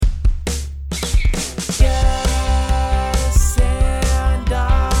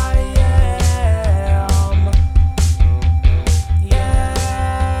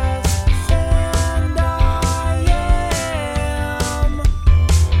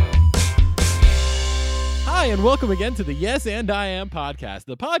Hi, and welcome again to the Yes and I Am podcast,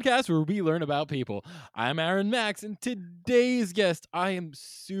 the podcast where we learn about people. I'm Aaron Max, and today's guest I am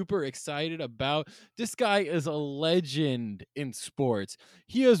super excited about. This guy is a legend in sports.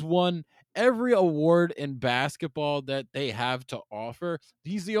 He has won every award in basketball that they have to offer.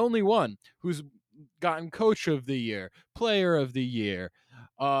 He's the only one who's gotten Coach of the Year, Player of the Year,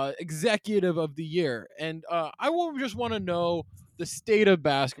 Executive of the Year, and I will just want to know the state of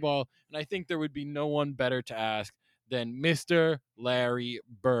basketball, and I think there would be no one better to ask than Mr. Larry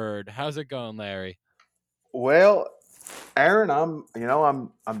Bird. How's it going, Larry? Well, Aaron, I'm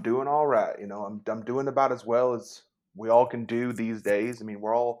doing all right. I'm doing about as well as we all can do these days. I mean,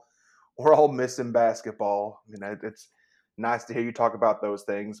 we're all missing basketball. It's nice to hear you talk about those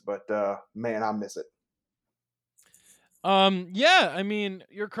things, but man, I miss it. Yeah, I mean,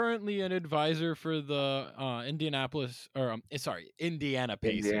 you're currently an advisor for the Indiana Indiana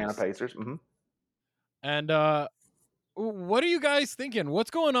Pacers. Pacers. And what are you guys thinking?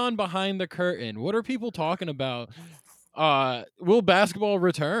 What's going on behind the curtain? What are people talking about? Will basketball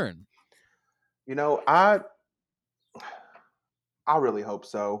return? You know, I really hope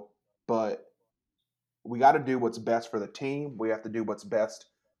so, but we got to do what's best for the team. We have to do what's best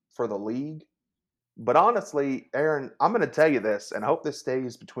for the league. But honestly, Aaron, I'm going to tell you this, and I hope this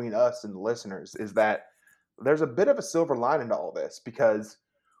stays between us and the listeners, is that there's a bit of a silver lining to all this because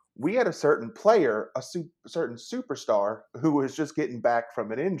we had a certain player, certain superstar, who was just getting back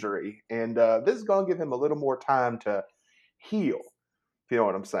from an injury, and this is going to give him a little more time to heal. If you know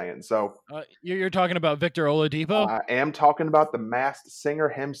what I'm saying. So You're talking about Victor Oladipo? I am talking about the masked singer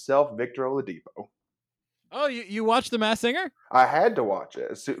himself, Victor Oladipo. Oh, you watched The Masked Singer? I had to watch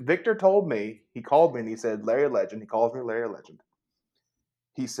it. So Victor told me, he called me and he said, Larry Legend. He calls me Larry Legend.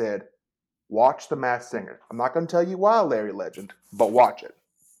 He said, watch The Masked Singer. I'm not going to tell you why, Larry Legend, but watch it.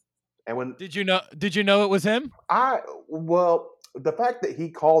 And when Did you know? Did you know it was him? well, the fact that he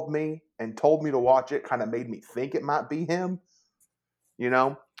called me and told me to watch it kind of made me think it might be him, you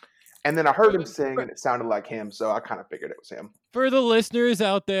know? And then I heard him sing and it sounded like him, so I kind of figured it was him. For the listeners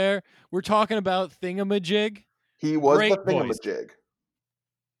out there, we're talking about Thingamajig. He was the Great voice. thingamajig.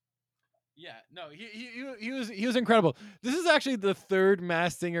 Yeah, no, he was incredible. This is actually the third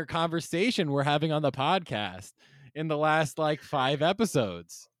Masked Singer conversation we're having on the podcast in the last like 5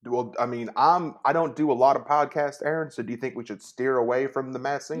 episodes. Well, I mean, I don't do a lot of podcasts, Aaron. So do you think we should steer away from the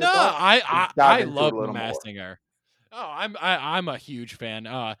Masked Singer? No, Talk I into it love a the little Masked more. Singer. Oh, I'm a huge fan.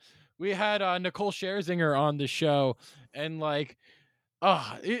 We had Nicole Scherzinger on the show, and like,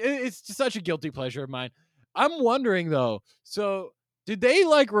 it's just such a guilty pleasure of mine. I'm wondering though, so did they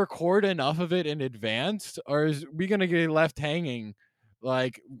like record enough of it in advance, or is we gonna get left hanging,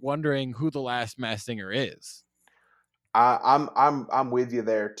 like wondering who the last Masked Singer is? I'm with you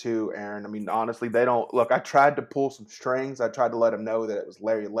there too, Aaron. I mean, honestly, they don't look. I tried to pull some strings. I tried to let them know that it was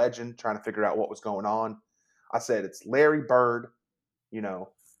Larry Legend, trying to figure out what was going on. I said it's Larry Bird, you know,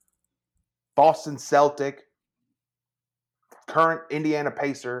 Boston Celtic, current Indiana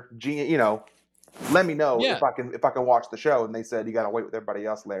Pacer. Let me know Yeah, if I can watch the show. And they said you got to wait with everybody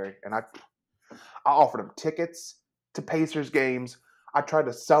else, Larry. And I offered them tickets to Pacers games. I tried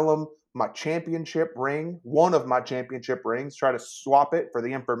to sell them my championship ring, one of my championship rings, try to swap it for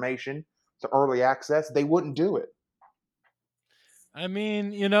the information to early access. They wouldn't do it. I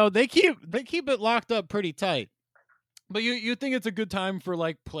mean, they keep it locked up pretty tight. But you think it's a good time for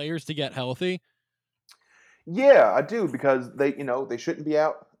like players to get healthy? Yeah, I do because they shouldn't be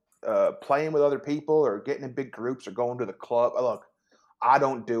out playing with other people or getting in big groups or going to the club. Look, I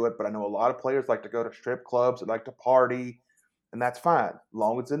don't do it, but I know a lot of players like to go to strip clubs, they like to party, and that's fine, as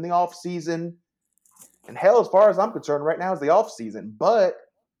long as it's in the off season. And hell, as far as I'm concerned, right now is the off season, but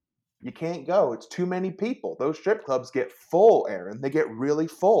you can't go. It's too many people. Those strip clubs get full, Aaron. They get really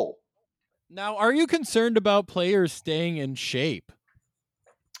full. Now, are you concerned about players staying in shape?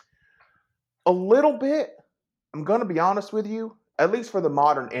 A little bit. I'm going to be honest with you. At least for the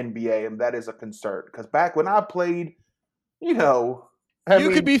modern NBA, and that is a concern. Because back when I played, you know, I You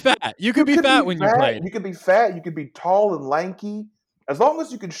could mean, be fat. You could be fat when you played. You could be fat. You could be tall and lanky. As long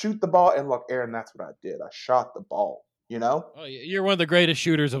as you can shoot the ball. And look, Aaron, that's what I did. I shot the ball. Oh, you're one of the greatest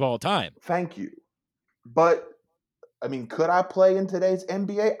shooters of all time. Thank you. But I mean, could I play in today's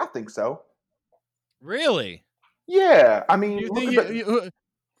NBA? I think so. Really? Yeah. I mean, You look think at the.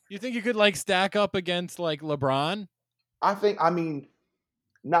 you think you could like stack up against like LeBron? I mean,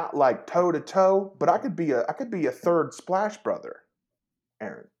 not like toe to toe, but I could be a third Splash Brother,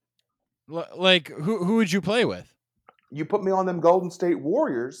 Aaron. Like who would you play with? You put me on them Golden State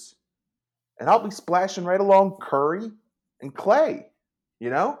Warriors, and I'll be splashing right along Curry and Clay. You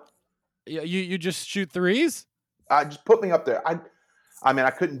know? You just shoot threes? I just put me up there. I mean, I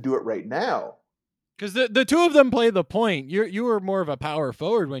couldn't do it right now. Because the two of them play the point. You were more of a power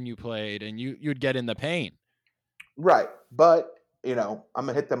forward when you played, and you'd get in the paint. Right. But, I'm going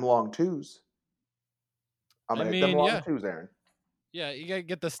to hit them long twos. I'm I going to hit them mean, long yeah, twos, Aaron. yeah. You gotta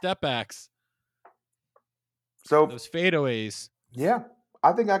get the step backs, So, those fadeaways. yeah,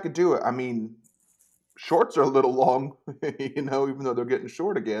 I think I could do it. I mean, shorts are a little long, even though they're getting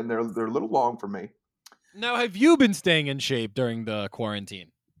short again. They're a little long for me. Now, have you been staying in shape during the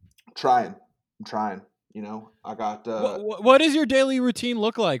quarantine? I'm trying. I got What does your daily routine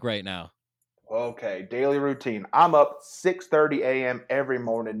look like right now? okay, daily routine. I'm up 6:30 a.m. every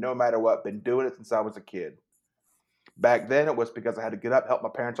morning, no matter what. Been doing it since I was a kid. Back then, it was because I had to get up, help my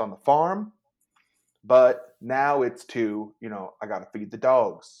parents on the farm. But now it's I got to feed the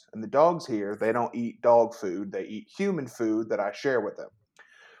dogs. And the dogs here, they don't eat dog food. They eat human food that I share with them.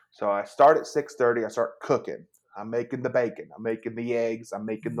 So I start at 6:30. I start cooking. I'm making the bacon. I'm making the eggs. I'm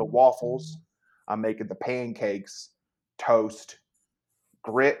making the waffles. I'm making the pancakes, toast,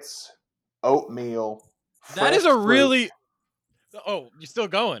 grits, oatmeal, That is fresh a fruit. really. Oh, you're still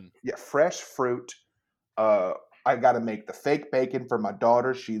going. Yeah, fresh fruit. Uh, I got to make the fake bacon for my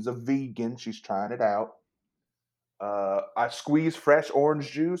daughter. She's a vegan. She's trying it out. I squeeze fresh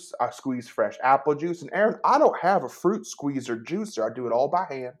orange juice. I squeeze fresh apple juice. And Aaron, I don't have a fruit squeezer juicer. I do it all by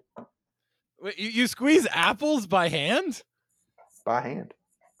hand. Wait, you squeeze apples by hand? By hand.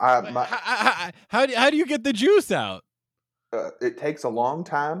 I Wait, my how do you get the juice out? It takes a long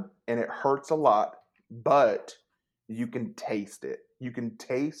time and it hurts a lot, but you can taste it. You can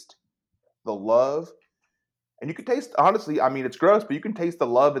taste the love, and you can taste, honestly, I mean, it's gross, but you can taste the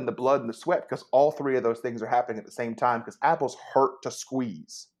love and the blood and the sweat because all three of those things are happening at the same time because apples hurt to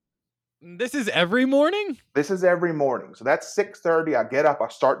squeeze. This is every morning? This is every morning. So that's 6:30. I get up, I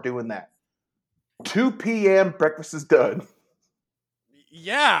start doing that. 2 p.m. breakfast is done.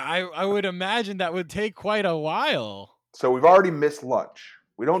 Yeah, I would imagine that would take quite a while. So we've already missed lunch.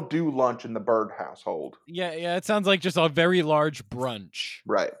 We don't do lunch in the Bird household. Yeah, it sounds like just a very large brunch.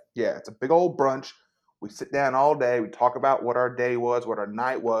 Right. Yeah, it's a big old brunch. We sit down all day. We talk about what our day was, what our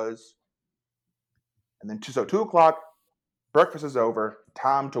night was. And then 2 o'clock, breakfast is over.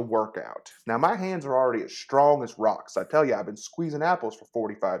 Time to work out. Now, my hands are already as strong as rocks. I tell you, I've been squeezing apples for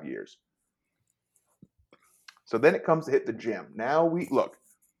 45 years. So then it comes to hit the gym. Now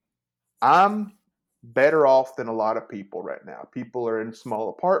I'm better off than a lot of people right now. People are in small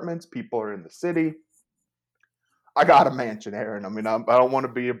apartments. People are in the city. I got a mansion, Aaron. I mean, I don't want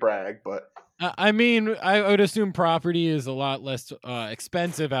to be a brag, but I mean, I would assume property is a lot less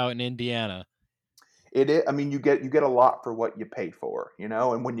expensive out in Indiana. it is. I mean, you get a lot for what you pay for,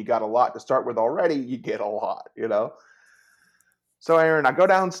 And when you got a lot to start with already, you get a lot. So, Aaron, I go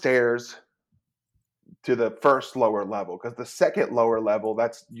downstairs to the first lower level because the second lower level,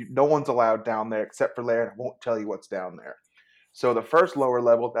 no one's allowed down there except for Larry. I won't tell you what's down there. So the first lower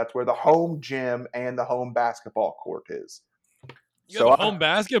level, that's where the home gym and the home basketball court is. You have a home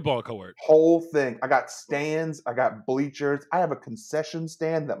basketball court. Whole thing. I got stands. I got bleachers. I have a concession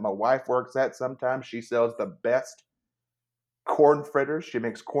stand that my wife works at sometimes. She sells the best corn fritters. She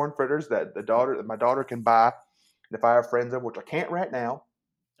makes corn fritters that my daughter can buy. And if I have friends over, which I can't right now.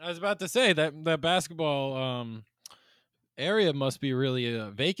 I was about to say that the basketball area must be really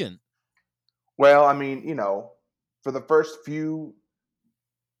vacant. Well, I mean, for the first few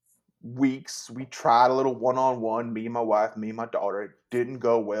weeks, we tried a little one-on-one, me and my wife, me and my daughter. It didn't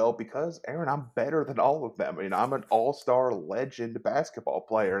go well because, Aaron, I'm better than all of them. I mean, I'm an all-star legend basketball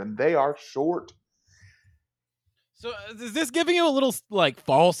player, and they are short. So is this giving you a little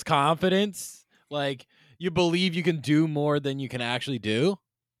false confidence? Like you believe you can do more than you can actually do?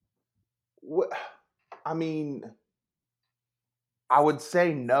 I mean, I would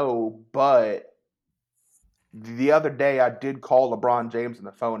say no, but the other day I did call LeBron James on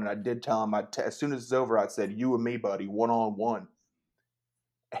the phone and I did tell him as soon as it's over, I said, "You and me, buddy, one-on-one."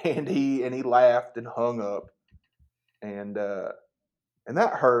 And he laughed and hung up. And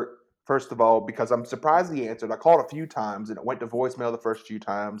that hurt, first of all, because I'm surprised he answered. I called a few times and it went to voicemail the first few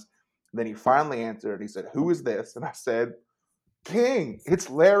times. And then he finally answered and he said, "Who is this?" And I said, "King, it's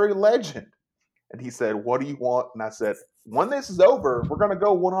Larry Legend." And he said, "What do you want?" And I said, "When this is over, we're going to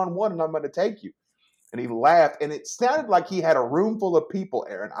go one-on-one and I'm going to take you." And he laughed, and it sounded like he had a room full of people,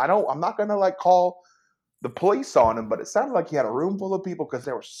 Aaron. I'm not going to call the police on him, but it sounded like he had a room full of people because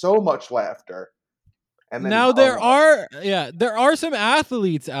there was so much laughter. And then now there are some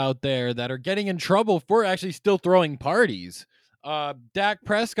athletes out there that are getting in trouble for actually still throwing parties. Dak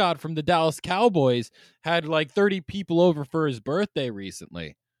Prescott from the Dallas Cowboys had 30 people over for his birthday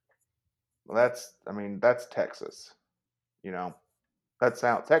recently. That's Texas. You know,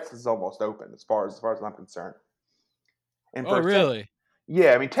 Texas is almost open as far as I'm concerned. And Oh, for a sec, really?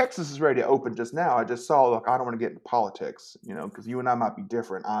 yeah, I mean Texas is ready to open just now. I just saw. Look, I don't want to get into politics, because you and I might be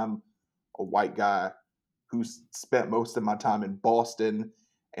different. I'm a white guy who's spent most of my time in Boston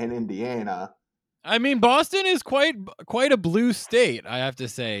and Indiana. I mean, Boston is quite a blue state, I have to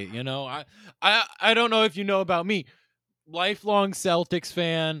say. I don't know if you know about me. Lifelong Celtics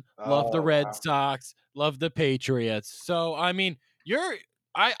fan, love the Oh Red wow. Sox, love the Patriots. So I mean,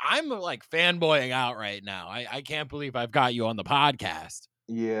 I'm like fanboying out right now. I can't believe I've got you on the podcast.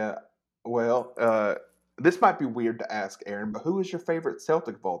 Yeah. Well, this might be weird to ask, Aaron, but who is your favorite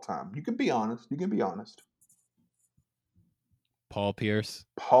Celtic of all time? You can be honest. You can be honest. Paul Pierce.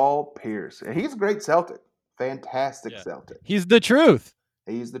 Paul Pierce. And he's a great Celtic. Fantastic Yeah. Celtic. He's the truth.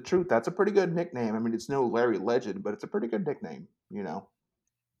 He's the truth. That's a pretty good nickname. I mean, it's no Larry Legend, but it's a pretty good nickname.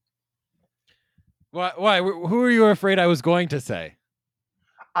 Why? Who are you afraid I was going to say?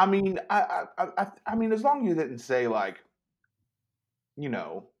 I mean, I mean, as long as you didn't say like, you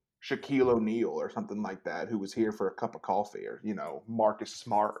know, Shaquille O'Neal or something like that, who was here for a cup of coffee, or Marcus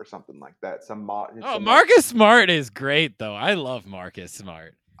Smart or something like that. Oh, Some like, Marcus Smart is great though. I love Marcus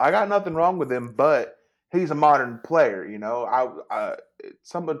Smart. I got nothing wrong with him, but he's a modern player.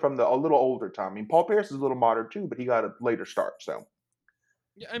 Someone from a little older time. I mean, Paul Pierce is a little modern too, but he got a later start. So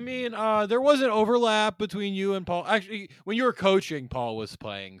Yeah, I mean, there was an overlap between you and Paul. Actually, when you were coaching, Paul was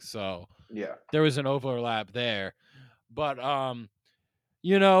playing, so yeah. there was an overlap there. But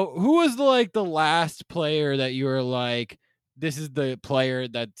who was the last player that you were like, this is the player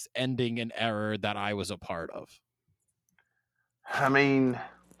that's ending an era that I was a part of? I mean,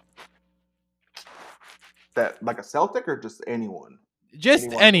 that like a Celtic or just anyone, Just anyone in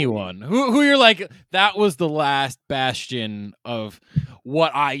the league. anyone who you're like, that was the last bastion of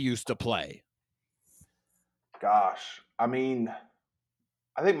what I used to play. Gosh, I mean,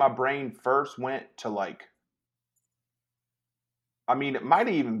 I think my brain first went to like. I mean, it might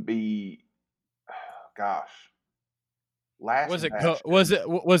even be, gosh, last Was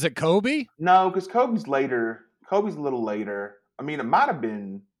Bastion. it Kobe? No, because Kobe's later. Kobe's a little later. I mean, it might have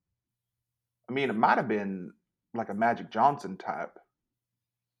been. I mean, it might have been like a Magic Johnson type.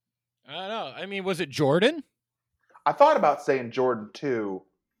 I don't know. I mean, was it Jordan? I thought about saying Jordan too.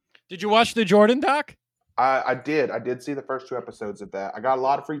 Did you watch the Jordan doc? I did. I did see the first two episodes of that. I got a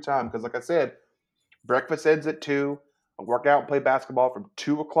lot of free time because, like I said, breakfast ends at 2. I work out and play basketball from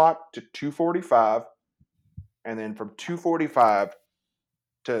 2 o'clock to 2:45, and then from 2:45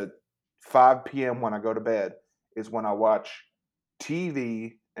 to 5 p.m. when I go to bed is when I watch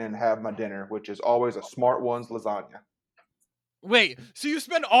TV and have my dinner, which is always a Smart Ones lasagna. Wait, so you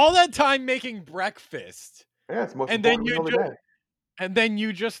spend all that time making breakfast, Yeah, it's the most and then important you meal of the just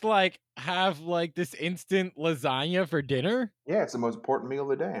day. just like have like this instant lasagna for dinner? Yeah, it's the most important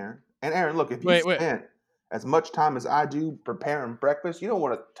meal of the day, Aaron. And Aaron, look, if you Wait. spent as much time as I do preparing breakfast, you don't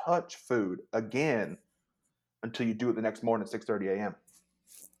want to touch food again until you do it the next morning at 6:30 a.m.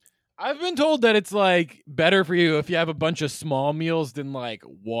 I've been told that it's like better for you if you have a bunch of small meals than like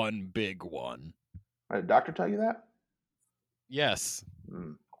one big one. Did the doctor tell you that? Yes.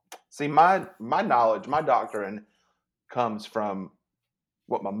 Mm. See, my knowledge, my doctrine comes from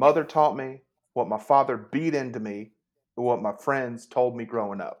what my mother taught me, what my father beat into me, and what my friends told me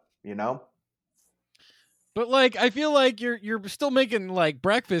growing up. But like I feel like you're still making like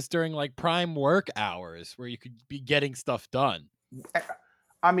breakfast during like prime work hours where you could be getting stuff done.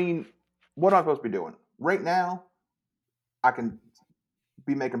 I mean, what am I supposed to be doing? Right now, I can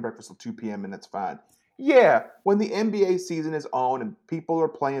be making breakfast till 2 p.m. and it's fine. Yeah, when the NBA season is on and people are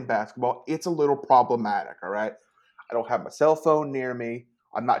playing basketball, it's a little problematic, all right? I don't have my cell phone near me.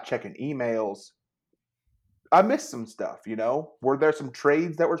 I'm not checking emails. I missed some stuff. Were there some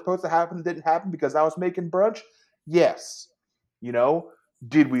trades that were supposed to happen that didn't happen because I was making brunch? Yes. You know,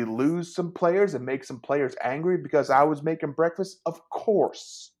 did we lose some players and make some players angry because I was making breakfast? Of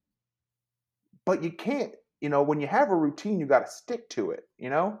course. But you can't, when you have a routine, you got to stick to it.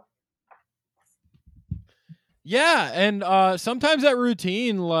 Yeah, and sometimes that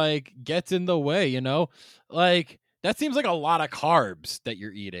routine like gets in the way. Like that seems like a lot of carbs that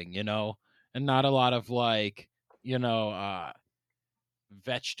you're eating, and not a lot of like, you know, uh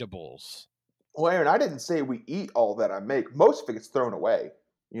vegetables. Well, Aaron, I didn't say we eat all that I make. Most of it gets thrown away.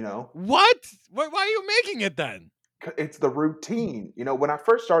 You know, What? Why are you making it then? It's the routine. When I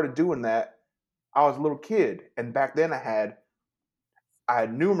first started doing that, I was a little kid, and back then I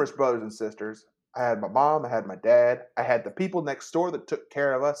had numerous brothers and sisters. I had my mom, I had my dad, I had the people next door that took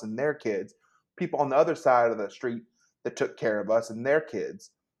care of us and their kids, people on the other side of the street that took care of us and their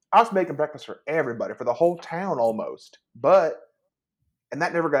kids. I was making breakfast for everybody, for the whole town almost. And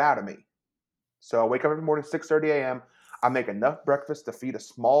that never got out of me. So I wake up every morning, 6:30 a.m. I make enough breakfast to feed a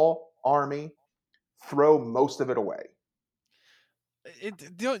small army, throw most of it away.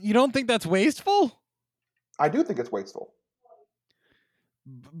 You don't think that's wasteful? I do think it's wasteful.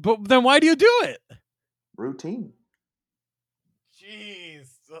 But then why do you do it? Routine. Jeez,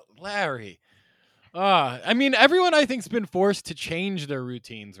 Larry. I mean, everyone I think's been forced to change their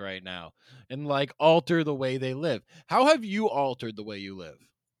routines right now and like alter the way they live. How have you altered the way you live?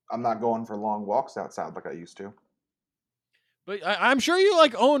 I'm not going for long walks outside like I used to. But I'm sure you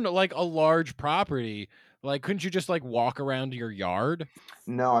like own like a large property. Like, couldn't you just like walk around your yard?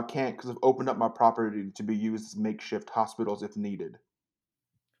 No, I can't because I've opened up my property to be used as makeshift hospitals if needed.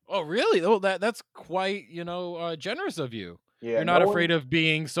 Oh, really? Oh, that's quite generous of you. Yeah, You're not afraid of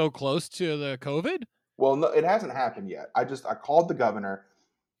being so close to the COVID? well, no, it hasn't happened yet. I called the governor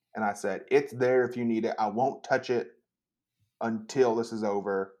and I said, it's there if you need it. I won't touch it until this is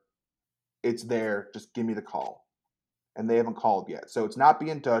over. It's there. Just give me the call. And they haven't called yet. So it's not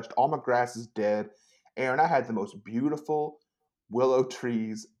being touched. All my grass is dead. Aaron, I had the most beautiful willow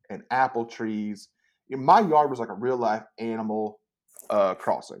trees and apple trees. My yard was like a real life animal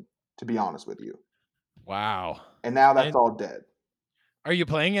crossing, to be honest with you. Wow. And now that's And all dead. are you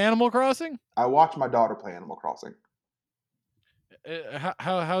playing Animal Crossing? I watched my daughter play Animal Crossing.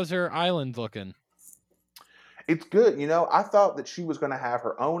 How's her island looking? It's good. I thought that she was going to have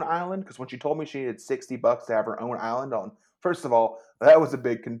her own island because when she told me she needed $60 to have her own island on, first of all, that was a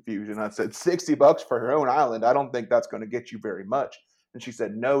big confusion. I said, $60 for her own island? I don't think that's going to get you very much. And she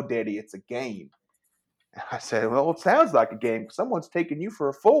said, no, Daddy, it's a game. And I said, well, it sounds like a game. Someone's taking you for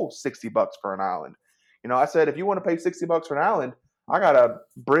a full $60 for an island. I said, if you want to pay $60 for an island, I got a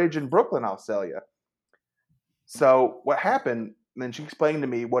bridge in Brooklyn I'll sell you. So what happened, then she explained to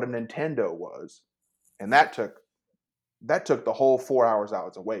me what a Nintendo was. And that took the whole 4 hours I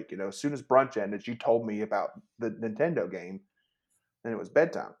was awake. As soon as brunch ended, she told me about the Nintendo game, and it was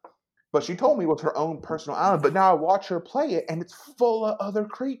bedtime. But she told me it was her own personal island. But now I watch her play it, and it's full of other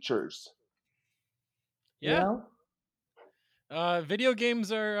creatures. Yeah. Video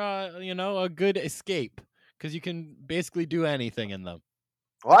games are, a good escape because you can basically do anything in them.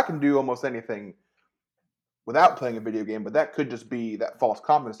 Well, I can do almost anything without playing a video game, but that could just be that false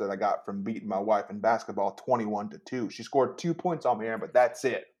confidence that I got from beating my wife in basketball 21-2. She scored 2 points on me, Aaron, but that's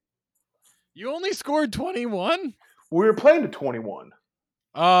it. You only scored 21? We were playing to 21.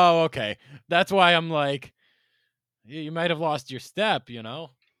 Oh, okay. That's why I'm like, you might have lost your step,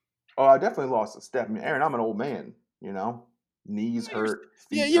 Oh, I definitely lost a step. I mean, Aaron, I'm an old man, knees hurt,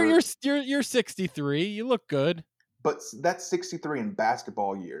 feet hurt. You're 63. You look good. But that's 63 in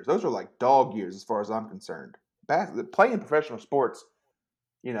basketball years. Those are like dog years as far as I'm concerned. Playing professional sports,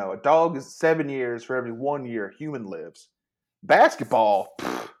 a dog is 7 years for every 1 year a human lives. Basketball,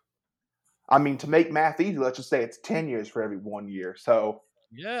 I mean, to make math easy, let's just say it's 10 years for every 1 year. So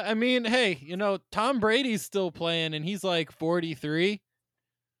yeah, I mean, hey, Tom Brady's still playing and he's like 43.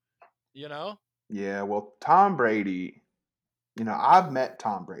 Yeah, well, Tom Brady, I've met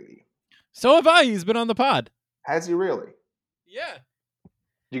Tom Brady. So have I. He's been on the pod. Has he really? Yeah.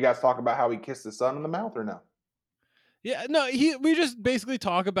 Do you guys talk about how he kissed his son in the mouth or no? Yeah, no, we just basically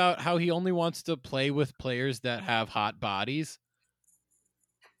talk about how he only wants to play with players that have hot bodies.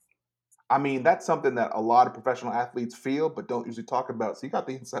 I mean, that's something that a lot of professional athletes feel, but don't usually talk about. So you got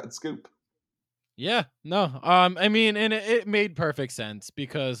the inside scoop. Yeah, no, I mean, and it made perfect sense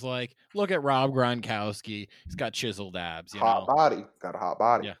because, like, look at Rob Gronkowski. He's got chiseled abs, Hot body. Got a hot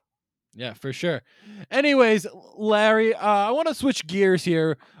body. Yeah. Yeah, for sure. Anyways, Larry, I want to switch gears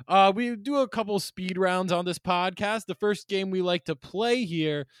here. We do a couple speed rounds on this podcast. The first game we like to play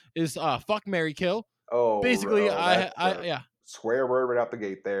here is Fuck, Marry, Kill. Oh, basically, yeah. Swear word right out the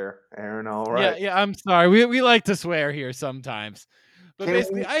gate there, Aaron. All right. Yeah. I'm sorry. We like to swear here sometimes, but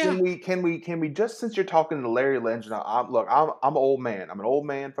can we just, since you're talking to Larry Legend, I'm an old man. I'm an old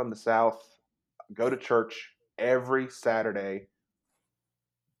man from the South. I go to church every Saturday.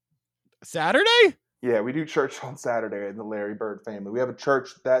 Saturday? Yeah, we do church on Saturday in the Larry Bird family. We have a church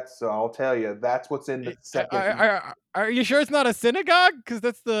I'll tell you, that's what's in the second. Are you sure it's not a synagogue? Because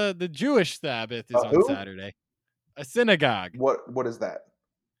that's the Jewish Sabbath is on Saturday. A synagogue. What is that?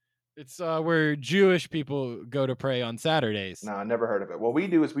 It's where Jewish people go to pray on Saturdays. No, I never heard of it. What we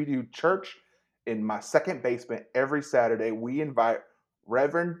do is we do church in my second basement every Saturday. We invite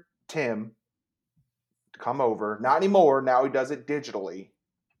Reverend Tim to come over. Not anymore. Now he does it digitally.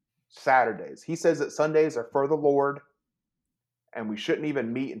 Saturdays. He says that Sundays are for the Lord, and we shouldn't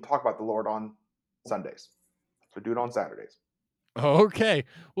even meet and talk about the Lord on Sundays. So do it on Saturdays. Okay.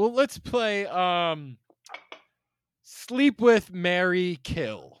 Well, let's play Sleep with, Marry,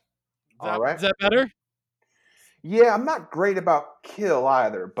 Kill. All right. Is that better? Yeah, I'm not great about kill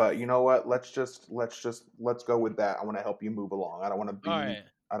either, but you know what? Let's go with that. I want to help you move along. All right.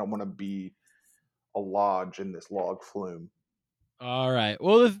 I don't want to be a lodge in this log flume. All right.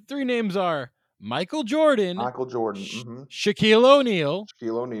 Well, the three names are Michael Jordan, Michael Jordan, mm-hmm. Shaquille O'Neal,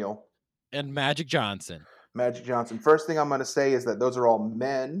 Shaquille O'Neal, and Magic Johnson. Magic Johnson. First thing I'm going to say is that those are all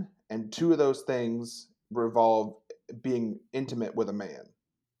men, and two of those things revolve being intimate with a man.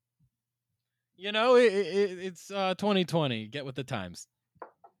 You know, it's 2020. Get with the times.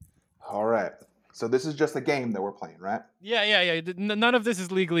 All right. So this is just a game that we're playing, right? Yeah. None of this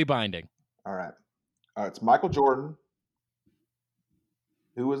is legally binding. All right. All right. It's Michael Jordan.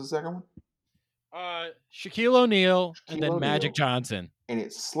 Who was the second one? Shaquille O'Neal and Shaquille then Magic O'Neal. Johnson. And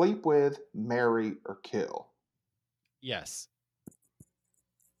it's sleep with, marry, or kill. Yes.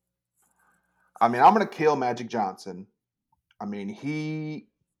 I mean, I'm going to kill Magic Johnson. I mean, he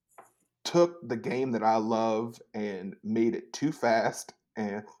took the game that I love and made it too fast,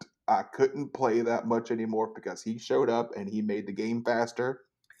 and I couldn't play that much anymore because he showed up and he made the game faster.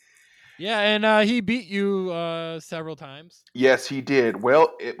 Yeah, and he beat you several times. Yes, he did.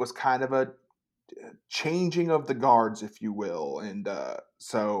 Well, it was kind of a changing of the guards, if you will. And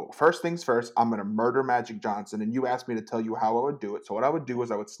so, first things first, I'm going to murder Magic Johnson. And you asked me to tell you how I would do it. So, what I would do is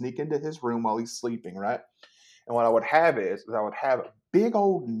I would sneak into his room while he's sleeping, right? And what I would have is I would have a big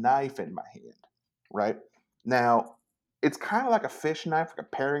old knife in my hand, right? Now, it's kind of like a fish knife, like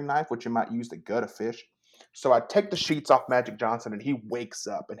a paring knife, which you might use to gut a fish. So I take the sheets off Magic Johnson and he wakes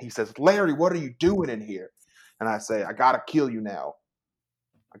up and he says, Larry, what are you doing in here? And I say, I got to kill you now.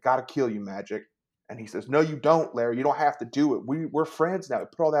 I got to kill you, Magic. And he says, no, you don't, Larry. You don't have to do it. We're friends now. We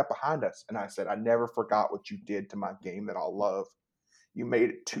put all that behind us. And I said, I never forgot what you did to my game that I love. You made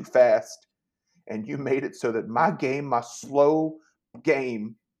it too fast. And you made it so that my game, my slow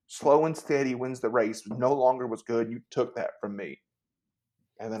game, slow and steady wins the race, no longer was good. You took that from me.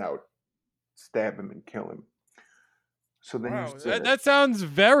 And then I would stab him and kill him. So then you Wow, said, that sounds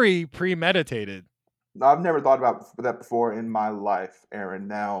very premeditated. I've never thought about that before in my life, Aaron.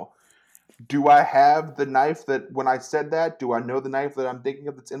 Now, do I have the knife that when I said that, do I know the knife that I'm thinking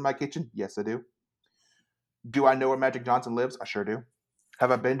of that's in my kitchen? Yes, I do. Do I know where Magic Johnson lives? I sure do.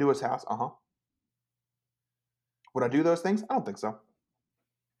 Have I been to his house? Uh-huh. Would I do those things? I don't think so.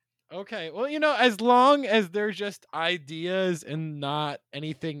 Okay, well, as long as they're just ideas and not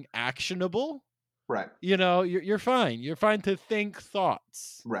anything actionable, Right. you're fine. You're fine to think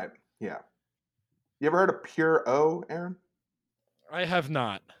thoughts. Right. Yeah. You ever heard of pure O, Aaron? I have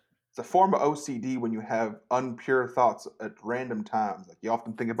not. It's a form of OCD when you have unpure thoughts at random times. Like you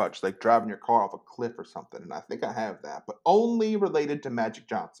often think about just like driving your car off a cliff or something. And I think I have that, but only related to Magic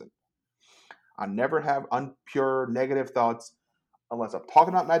Johnson. I never have unpure negative thoughts unless I'm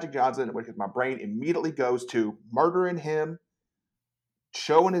talking about Magic Johnson, which my brain immediately goes to murdering him,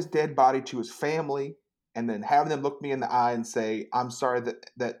 showing his dead body to his family, and then having them look me in the eye and say, "I'm sorry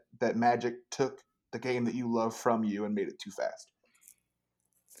that Magic took the game that you love from you and made it too fast."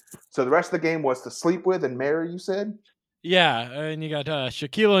 So the rest of the game was to sleep with and marry. You said, Yeah, and you got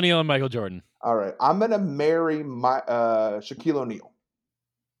Shaquille O'Neal and Michael Jordan. "All right, I'm gonna marry my Shaquille O'Neal."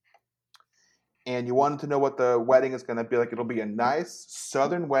 And you wanted to know what the wedding is gonna be like? It'll be a nice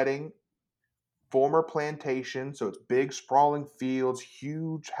Southern wedding, former plantation, so it's big, sprawling fields,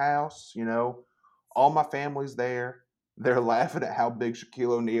 huge house. All my family's there. They're laughing at how big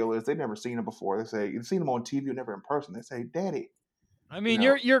Shaquille O'Neal is. They've never seen him before. They say, "You've seen him on TV, never in person." They say, "Daddy, I you mean,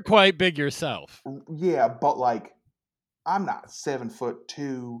 know, you're quite big yourself. yeah, but like, I'm not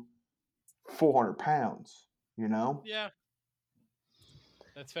 7'2", 400 pounds." You know, Yeah,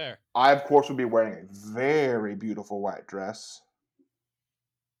 that's fair. I of course would be wearing a very beautiful white dress,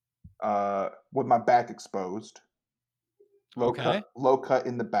 with my back exposed, Okay. low cut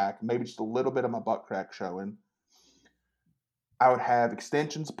in the back, maybe just a little bit of my butt crack showing. I would have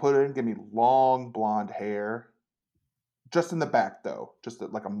extensions put in, give me long blonde hair, just in the back though, just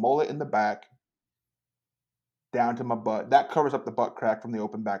like a mullet in the back, down to my butt. That covers up the butt crack from the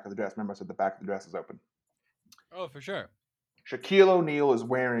open back of the dress. Remember, I said the back of the dress is open. Oh, for sure. Shaquille O'Neal is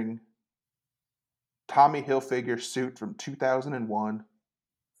wearing Tommy Hilfiger suit from 2001.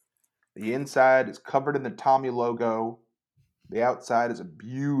 The inside is covered in the Tommy logo. The outside is a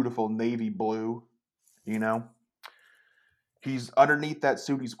beautiful navy blue. You know, he's underneath that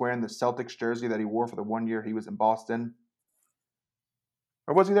suit. He's wearing the Celtics jersey that he wore for the 1 year he was in Boston.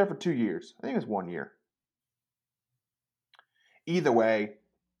 Or was he there for 2 years? I think it was 1 year. Either way,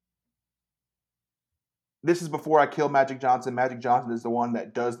 This is before I kill Magic Johnson. Magic Johnson is the one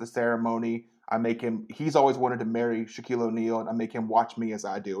that does the ceremony. I make him. He's always wanted to marry Shaquille O'Neal, and I make him watch me as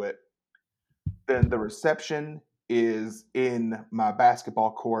I do it. Then the reception is in my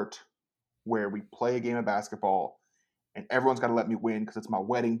basketball court where we play a game of basketball, and everyone's got to let me win because it's my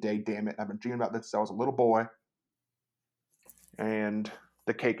wedding day. Damn it! I've been dreaming about this since I was a little boy. And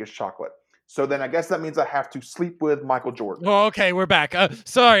the cake is chocolate. So then I guess that means I have to sleep with Michael Jordan. Oh, okay, we're back.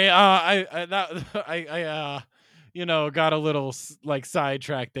 Sorry, got a little like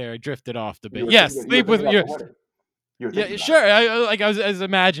sidetracked there. I drifted off the bit. Yes, sleep with your. Yeah, sure. I was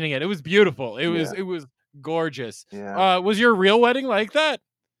imagining it. It was beautiful. It was gorgeous. Yeah. Was your real wedding like that?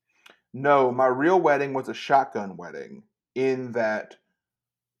 No, my real wedding was a shotgun wedding in that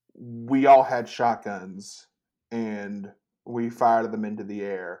we all had shotguns and we fired them into the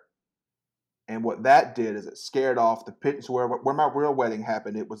air. And what that did is it scared off the pigeons. Where my real wedding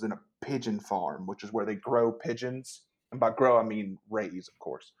happened, it was in a pigeon farm, which is where they grow pigeons. And by grow, I mean raise, of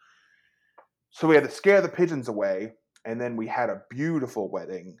course. So we had to scare the pigeons away, and then we had a beautiful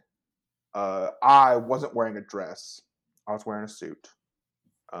wedding. I wasn't wearing a dress. I was wearing a suit.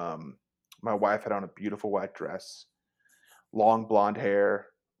 My wife had on a beautiful white dress, long blonde hair,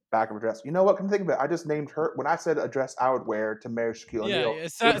 back of a dress. You know what? Come think of it. I just named her. When I said a dress I would wear to marry Shaquille O'Neal,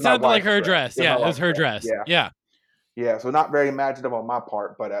 it sounded like her dress. Yeah, it was her dress. Yeah. So not very imaginative on my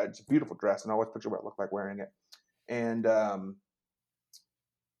part, but it's a beautiful dress, and I always picture what it looked like wearing it. And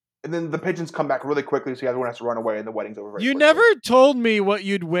then the pigeons come back really quickly, so everyone has to run away, and the wedding's over. You never told me what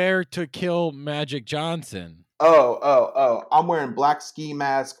you'd wear to kill Magic Johnson. Oh! I'm wearing black ski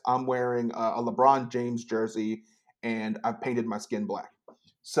mask. I'm wearing a LeBron James jersey, and I've painted my skin black.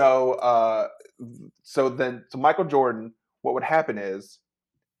 So Michael Jordan, what would happen is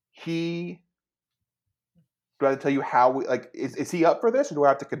do I have to tell you how we like? Is he up for this, or do I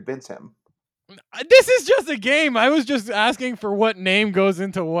have to convince him? This is just a game. I was just asking for what name goes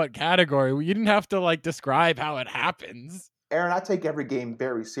into what category. You didn't have to like describe how it happens. Aaron, I take every game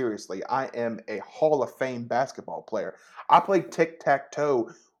very seriously. I am a Hall of Fame basketball player. I play tic-tac-toe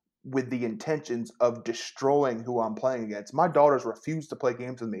with the intentions of destroying who I'm playing against. My daughters refuse to play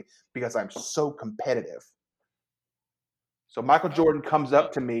games with me because I'm so competitive. So Michael Jordan comes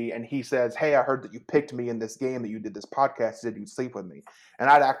up to me and he says, "Hey, I heard that you picked me in this game that you did this podcast, said you'd sleep with me." And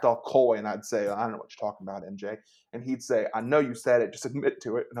I'd act all coy and I'd say, "I don't know what you're talking about, MJ." And he'd say, "I know you said it, just admit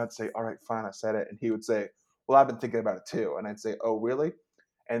to it." And I'd say, "All right, fine, I said it." And he would say, "Well, I've been thinking about it too." And I'd say, "Oh, really?"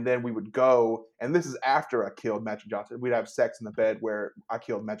 And then we would go, and this is after I killed Magic Johnson. We'd have sex in the bed where I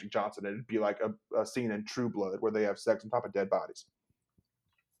killed Magic Johnson. And it'd be like a scene in True Blood where they have sex on top of dead bodies.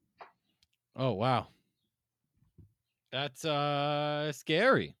 Oh, wow. That's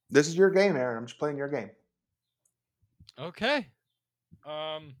scary. This is your game, Aaron. I'm just playing your game. Okay.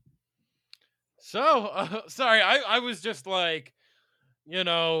 So, sorry, I was just like,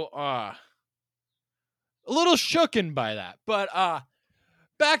 a little shooken by that. But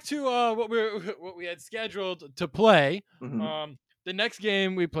back to what we had scheduled to play. Mm-hmm. The next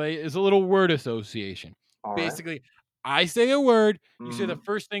game we play is a little word association. All Basically, I say a word, you say the Mm-hmm.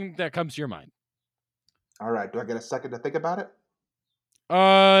 first thing that comes to your mind. All right. Do I get a second to think about it?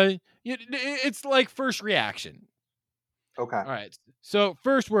 It's like first reaction. Okay. All right. So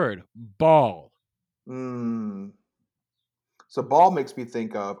first word, ball. So ball makes me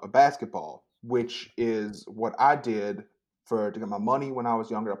think of a basketball, which is what I did to get my money when I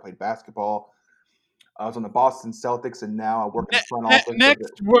was younger. I played basketball. I was on the Boston Celtics, and now I work in the front office.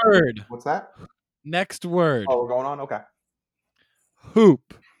 Next word. What's that? Next word. Oh, we're going on? Okay.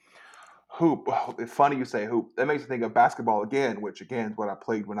 Hoop. Hoop. Oh, it's funny you say hoop. That makes me think of basketball again, which again is what I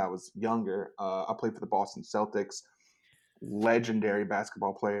played when I was younger. I played for the Boston Celtics. Legendary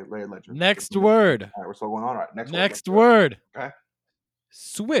basketball player, very legendary. Next word. All right, we're still going on. All right, next word. Okay.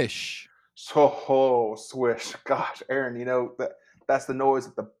 Swish. So swish. Gosh, Aaron, that's the noise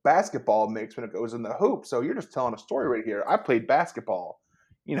that the basketball makes when it goes in the hoop. So you're just telling a story right here. I played basketball.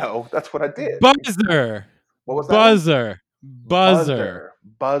 That's what I did. Buzzer. What was that?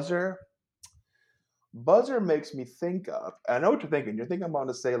 Buzzer. Buzzer makes me think of, I know what you're thinking. You're thinking I'm going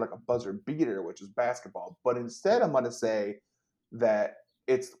to say like a buzzer beater, which is basketball. But instead, I'm going to say that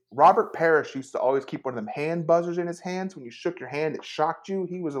it's Robert Parrish used to always keep one of them hand buzzers in his hands. When you shook your hand, it shocked you.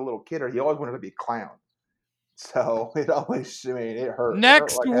 He was a little kid, or he always wanted to be a clown. So it always, it hurt.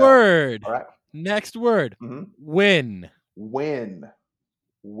 Next it hurt like word. All right. Next word. Mm-hmm. Win.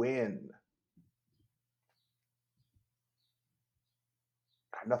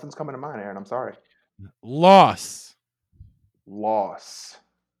 Nothing's coming to mind, Aaron. I'm sorry. Loss.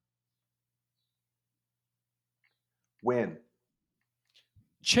 Win.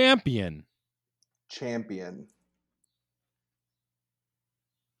 Champion. champion.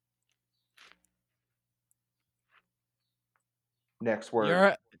 Next word.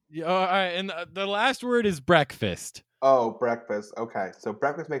 All right, and the last word is breakfast. Oh, breakfast. Okay. So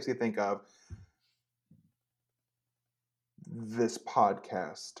breakfast makes me think of this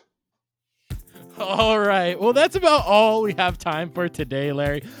podcast. All right. Well, that's about all we have time for today,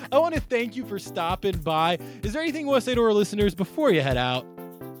 Larry. I want to thank you for stopping by. Is there anything you want to say to our listeners before you head out?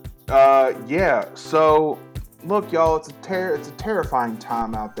 Yeah. So, look, y'all, it's a terrifying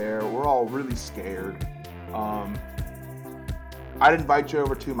time out there. We're all really scared. I'd invite you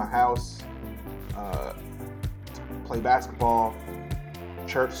over to my house, play basketball,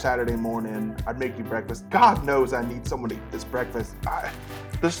 church Saturday morning. I'd make you breakfast. God knows I need someone to eat this breakfast.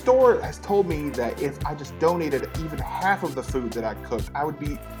 The store has told me that if I just donated even half of the food that I cooked, I would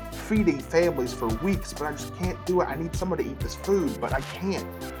be feeding families for weeks, but I just can't do it. I need someone to eat this food, but I can't.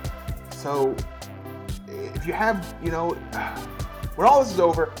 So, if you have, when all this is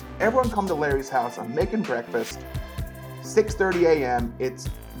over, everyone come to Larry's house. I'm making breakfast, 6:30 a.m. It's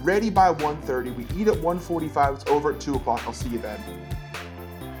ready by 1:30. We eat at 1:45. It's over at 2 o'clock. I'll see you then.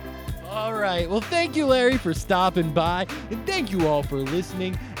 All right. Well, thank you, Larry, for stopping by. And thank you all for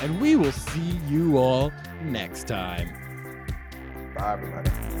listening. And we will see you all next time. Bye, everybody.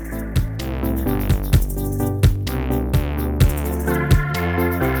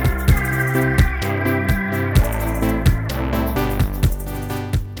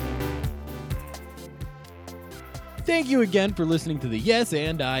 Thank you again for listening to the Yes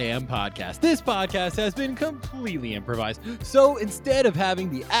and I Am podcast. This podcast has been completely improvised. So instead of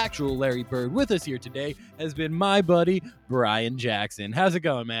having the actual Larry Bird with us here today, has been my buddy, Brian Jackson. How's it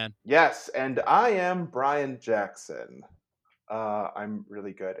going, man? Yes, and I am Brian Jackson. I'm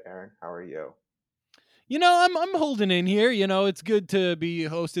really good, Aaron. How are you? I'm holding in here. It's good to be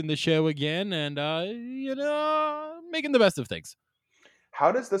hosting the show again and, making the best of things. How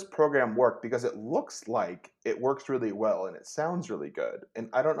does this program work? Because it looks like it works really well and it sounds really good. And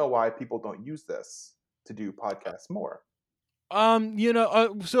I don't know why people don't use this to do podcasts more.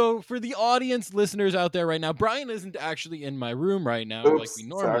 So for the audience listeners out there right now, Brian isn't actually in my room right now like we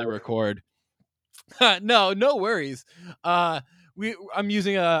normally record. No worries. I'm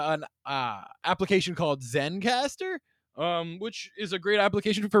using an application called Zencaster, which is a great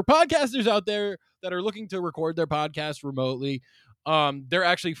application for podcasters out there that are looking to record their podcast remotely. They're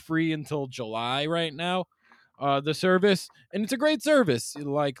actually free until July right now. The service, and it's a great service. It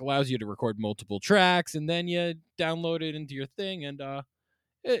allows you to record multiple tracks, and then you download it into your thing, and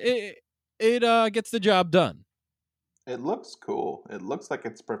it gets the job done. It looks cool. It looks like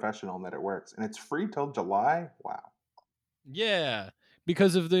it's professional and that it works, and it's free till July. Wow. Yeah,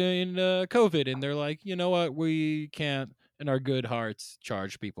 because of the COVID, and they're like, you know what, we can't, in our good hearts,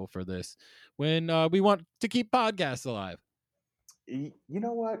 charge people for this when we want to keep podcasts alive. You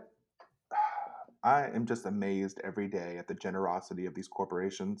know what? I am just amazed every day at the generosity of these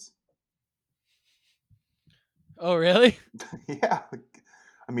corporations. Oh, really? Yeah.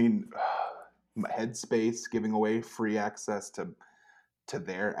 I mean, Headspace giving away free access to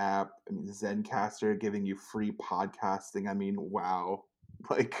their app. I mean, Zencaster giving you free podcasting. I mean, wow.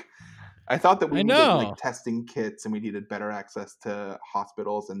 Like, I thought that we needed testing kits and we needed better access to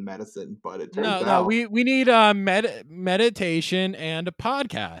hospitals and medicine, but it turns out no, we need meditation and a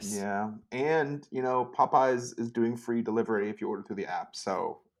podcast. Yeah, and Popeyes is doing free delivery if you order through the app.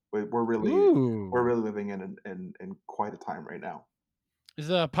 So we're really living in quite a time right now. Is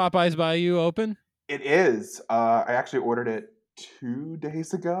Popeyes by you open? It is. I actually ordered it 2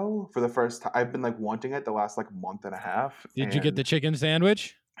 days ago for the first time. I've been wanting it the last month and a half. Did you get the chicken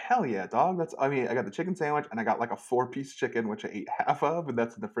sandwich? Hell yeah, dog. I got the chicken sandwich and I got a 4-piece chicken, which I ate half of, and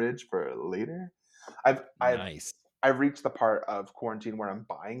that's in the fridge for later. Nice. I've reached the part of quarantine where I'm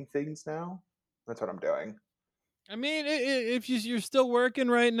buying things now. That's what I'm doing. I mean, if you're still working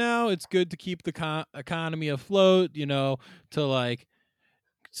right now, it's good to keep the economy afloat, to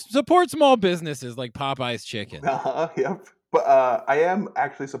support small businesses like Popeye's Chicken. Yep. But I am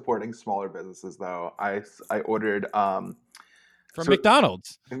actually supporting smaller businesses, though. I ordered from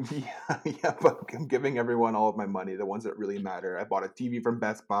McDonald's. Yeah, but I'm giving everyone all of my money, the ones that really matter. I bought a TV from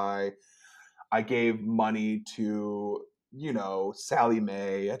Best Buy. I gave money to, Sally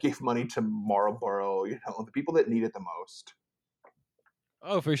Mae. I gave money to Marlboro, the people that need it the most.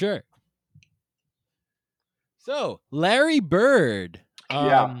 Oh, for sure. So, Larry Bird.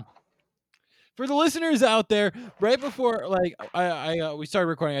 Yeah. For the listeners out there, right before we started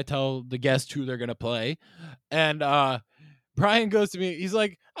recording, I tell the guests who they're gonna play, and Brian goes to me. He's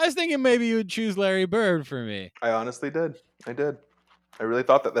like, "I was thinking maybe you would choose Larry Bird for me." I honestly did. I did. I really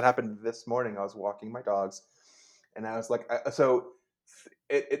thought that happened this morning. I was walking my dogs, and I was like, so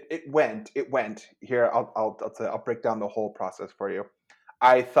it went. Here. I'll break down the whole process for you.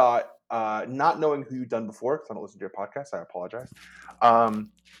 I thought, not knowing who you've done before, because I don't listen to your podcast, I apologize.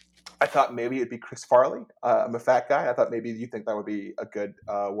 I thought maybe it'd be Chris Farley. I'm a fat guy. I thought maybe you think that would be a good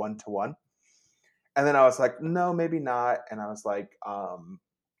 1-to-1. And then I was like, no, maybe not. And I was like,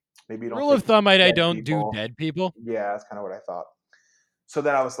 maybe you don't Rule think of thumb, I dead don't do people. dead people. Yeah, that's kind of what I thought. So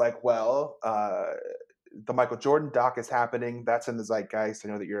then I was like, well, the Michael Jordan doc is happening. That's in the zeitgeist. I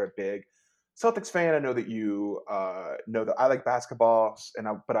know that you're a big Celtics fan. I know that you know that I like basketball.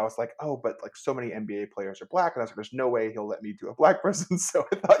 But I was like, oh, but like so many NBA players are black. And I was like, there's no way he'll let me do a black person. So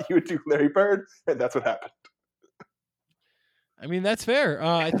I thought you would do Larry Bird. And that's what happened. I mean, that's fair.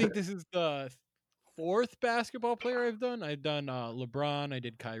 I think this is the fourth basketball player I've done. I've done LeBron. I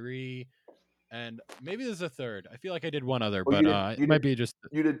did Kyrie. And maybe there's a third. I feel like I did one other, Oh, but it might be just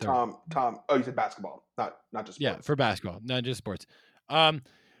you did third. Tom. Oh, you said basketball, not just sports. Yeah, for basketball, not just sports.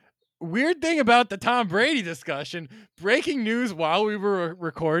 Weird thing about the Tom Brady discussion. Breaking news while we were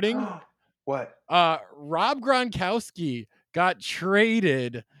recording. What? Rob Gronkowski got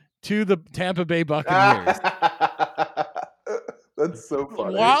traded to the Tampa Bay Buccaneers. That's so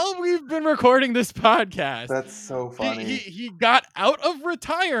funny. While we've been recording this podcast, that's so funny. He got out of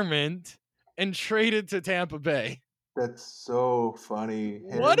retirement and traded to Tampa Bay. That's so funny.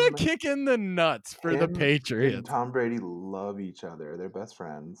 What a kick in the nuts for the Patriots. And Tom Brady love each other. They're best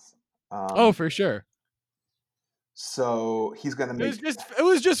friends. Oh, for sure. So he's gonna make. It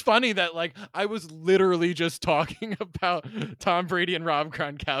was just funny that like I was literally just talking about Tom Brady and Rob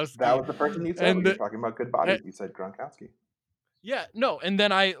Gronkowski. That was the person you said. And you were talking about good bodies. You said Gronkowski. Yeah, no, and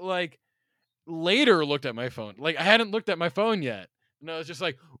then I like later looked at my phone. Like I hadn't looked at my phone yet, and I was just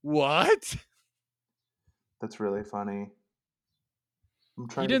like, "What?" That's really funny.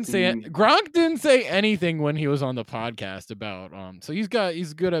 He didn't say it. Gronk didn't say anything when he was on the podcast about so he's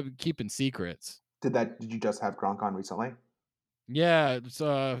good at keeping secrets. Did you just have Gronk on recently? Yeah, it's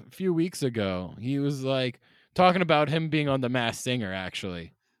a few weeks ago. He was like talking about him being on The Masked Singer,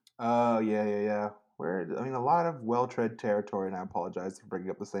 actually. Oh, yeah. A lot of well-tread territory, and I apologize for bringing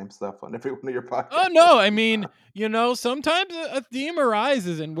up the same stuff on every one of your podcasts. Oh, no, I mean, sometimes a theme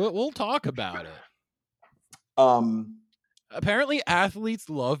arises, and we'll talk about it. Apparently, athletes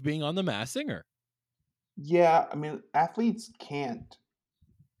love being on The Masked Singer. Yeah, I mean, athletes can't.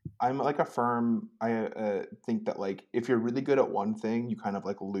 I'm like a firm. I think that like if you're really good at one thing, you kind of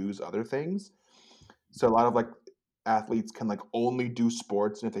like lose other things. So a lot of like athletes can like only do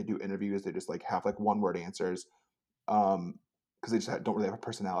sports, and if they do interviews, they just like have like one-word answers, because they just don't really have a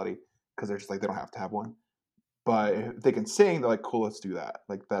personality, because they're just like they don't have to have one. But if they can sing, they're like, cool, let's do that.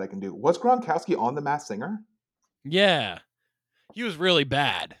 Like that I can do. Was Gronkowski on The Masked Singer? Yeah, he was really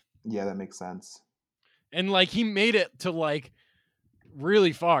bad. Yeah, that makes sense. And like he made it to like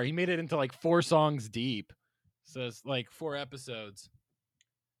really far. He made it into like 4 songs deep. So it's like 4 episodes.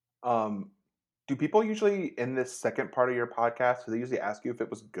 Do people usually in this second part of your podcast, do they usually ask you if it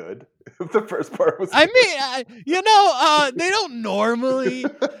was good? If the first part was good? I mean, they don't normally.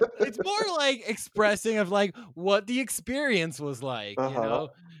 It's more like expressing of like what the experience was like,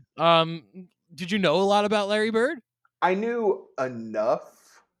 Did you know a lot about Larry Bird? I knew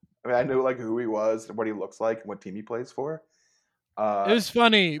enough. I mean, I knew like who he was and what he looks like and what team he plays for. It was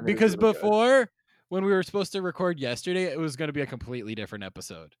funny because really before, when we were supposed to record yesterday, it was going to be a completely different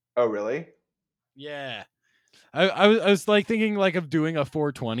episode. Oh, really? Yeah. I was like thinking like of doing a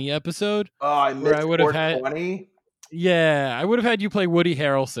 420 episode. Oh, I missed 420? Yeah, I would have had you play Woody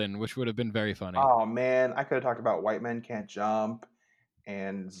Harrelson, which would have been very funny. Oh, man. I could have talked about White Men Can't Jump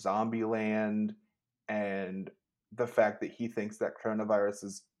and Zombieland and the fact that he thinks that coronavirus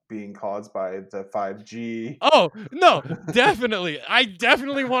is being caused by the 5G. Oh, no, definitely. I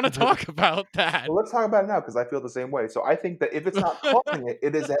definitely want to talk about that. Well, let's talk about it now because I feel the same way. So I think that if it's not causing it,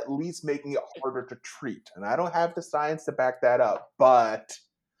 it is at least making it harder to treat. And I don't have the science to back that up, but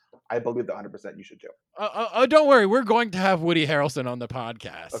I believe that 100% you should do. Don't worry. We're going to have Woody Harrelson on the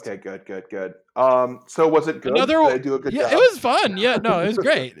podcast. Okay, good. So was it good? Did I do a good job? It was fun. Yeah, no, it was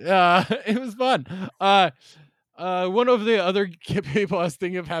great. It was fun. One of the other people I was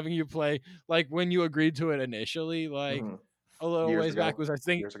thinking of having you play, like when you agreed to it initially, like a little ways back, was I was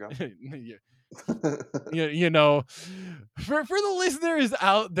thinking years ago. For the listeners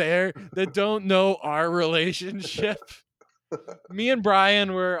out there that don't know our relationship, me and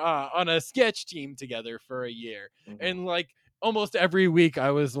Brian were on a sketch team together for a year, and like almost every week I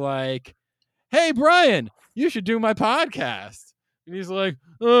was like, "Hey, Brian, you should do my podcast," and he's like,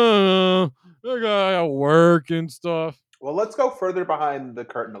 "Oh, I got work and stuff." Well, let's go further behind the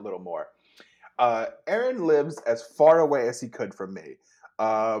curtain a little more. Aaron lives as far away as he could from me,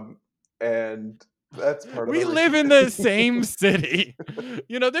 and that's part of the We reason. live in the same city.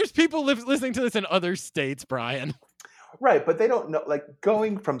 There's people listening to this in other states, Brian. Right, but they don't know. Like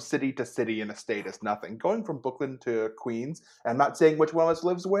going from city to city in a state is nothing. Going from Brooklyn to Queens, and I'm not saying which one of us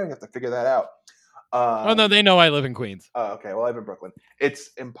lives where. You have to figure that out. Oh no, they know I live in Queens. Okay, well, I live in Brooklyn.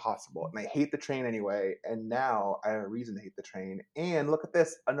 It's impossible, and I hate the train anyway. And now I have a reason to hate the train. And look at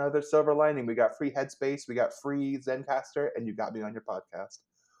this, another silver lining. We got free Headspace, we got free Zencaster, and you got me on your podcast.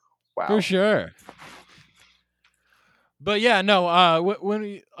 Wow. For sure. But yeah, no. When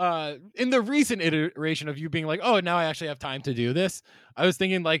we in the recent iteration of you being like, oh, now I actually have time to do this, I was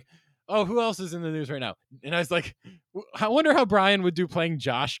thinking like, oh, who else is in the news right now? And I was like, I wonder how Brian would do playing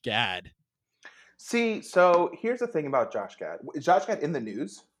Josh Gad. See, so here's the thing about Josh Gad. Is Josh Gad in the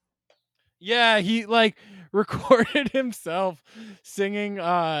news? Yeah, he like recorded himself singing.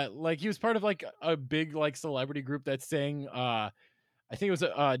 Like he was part of like a big like celebrity group that sang. I think it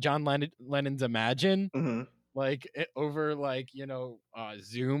was John Lennon's Imagine. Mm-hmm. Like over like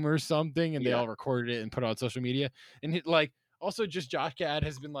Zoom or something, and they Yeah. all recorded it and put it on social media. And like also just Josh Gad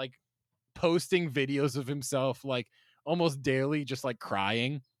has been like posting videos of himself like almost daily, just like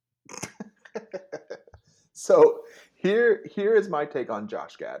crying. So here is my take on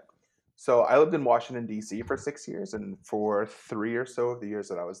Josh Gad. So I lived in Washington D.C. for 6 years, and for 3 or so of the years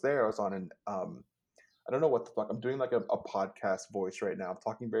that I was there, I was on an I don't know what the fuck I'm doing, like a podcast voice right now. I'm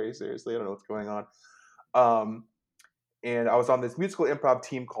talking very seriously. I don't know what's going on. And I was on this musical improv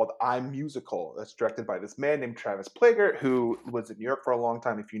team called I'm Musical. That's directed by this man named Travis Plager, who was in New York for a long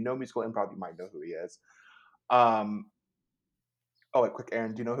time. If you know musical improv, you might know who he is. Oh, wait, quick,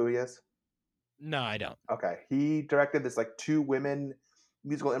 Aaron, do you know who he is? No, I don't. Okay, he directed this like 2-women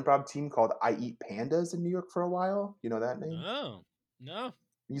musical improv team called I Eat Pandas in New York for a while. You know that name? Oh, no.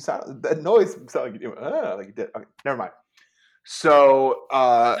 You sound that noise sound like you like you did. Okay, never mind. So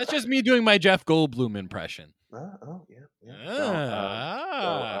That's just me doing my Jeff Goldblum impression. oh yeah.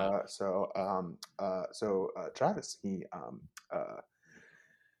 So Travis, he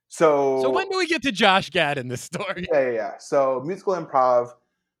So when do we get to Josh Gad in this story? Yeah. So musical improv,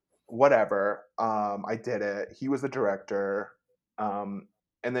 whatever. I did it. He was the director. And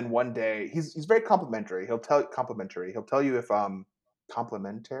then one day he's very complimentary. He'll tell you if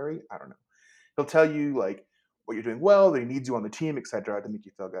complimentary. I don't know. He'll tell you like what you're doing well, that he needs you on the team, etc., to make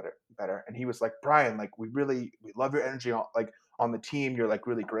you feel better. And he was like, Brian, like we love your energy on the team. You're like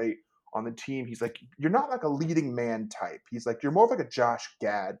really great on the team. He's like, you're not like a leading man type. He's like, you're more of like a Josh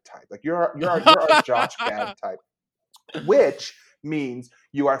Gad type. Like you're a Josh Gad type, which means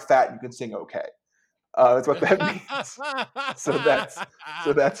you are fat. You can sing okay. That's what that means. So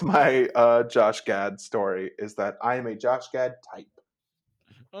that's my Josh Gad story. Is that I am a Josh Gad type.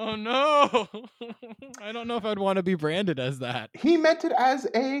 Oh no! I don't know if I'd want to be branded as that. He meant it as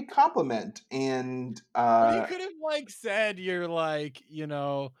a compliment, and but he could have like said you're like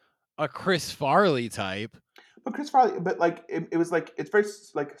a Chris Farley type. But Chris Farley, but like it was like it's very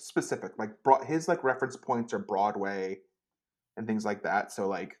like specific. Like his like reference points are Broadway and things like that. So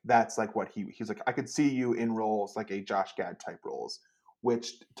like that's like what he's like. I could see you in roles like a Josh Gad type roles,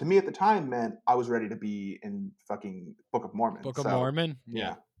 which to me at the time meant I was ready to be in fucking Book of Mormon. Book of Mormon.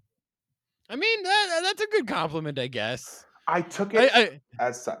 Yeah. I mean that's a good compliment, I guess. I took it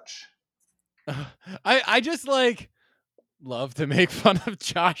as such. I just like love to make fun of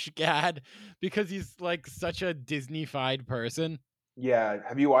Josh Gad because he's like such a Disney-fied person. Yeah.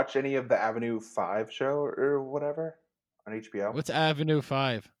 Have you watched any of the Avenue 5 show or whatever on HBO? What's Avenue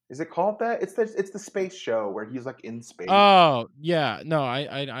 5? Is it called that? It's the space show where he's like in space. Oh, yeah. No,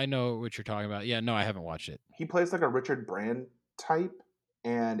 I know what you're talking about. Yeah, no, I haven't watched it. He plays like a Richard Brand type,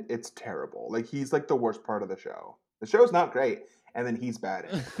 and it's terrible. Like he's like the worst part of the show. The show's not great, and then he's bad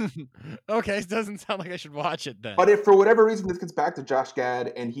in it. Okay, it doesn't sound like I should watch it then. But if for whatever reason this gets back to Josh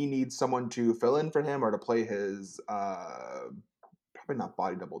Gad and he needs someone to fill in for him or to play his probably not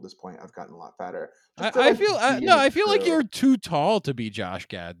body double at this point. I've gotten a lot fatter. I feel like you're too tall to be Josh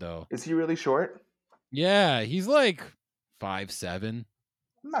Gad though. Is he really short? Yeah, he's like 5'7". I'm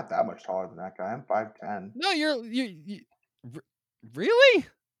not that much taller than that guy. I'm 5'10". No, you really?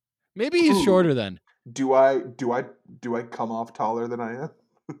 Maybe he's shorter then. Do I come off taller than I am?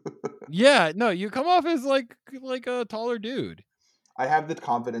 Yeah, no, you come off as like a taller dude. I have the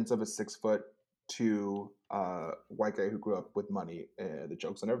confidence of a 6'2" white guy who grew up with money. The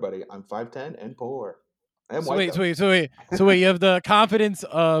joke's on everybody. I'm 5'10" and poor. So wait. You have the confidence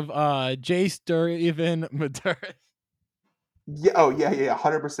of J. Stephen Madura. Yeah. Oh yeah.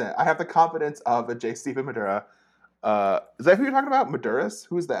 100%. I have the confidence of a J. Stephen Madura. Is that who you're talking about? Maduris?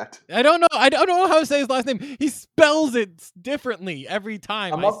 Who's that? I don't know how to say his last name. He spells it differently every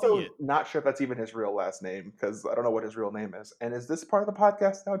time I'm I see also it. not sure if that's even his real last name because I don't know what his real name is. And is this part of the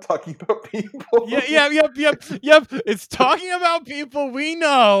podcast now talking about people? Yep. It's talking about people we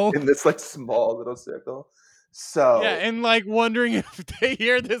know. In this like small little circle. Yeah, So and like wondering if they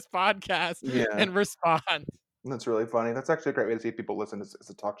hear this podcast yeah, and respond. that's really funny. That's actually a great way to see if people listen is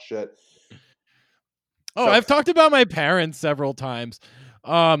to talk shit. Oh, So I've talked about my parents several times.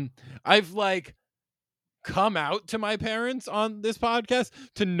 I've like come out to my parents on this podcast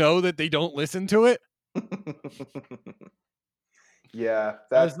to know that they don't listen to it. yeah,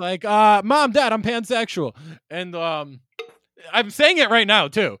 I was that's like, Mom, Dad, I'm pansexual. And I'm saying it right now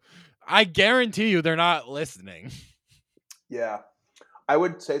too. I guarantee you they're not listening. yeah. I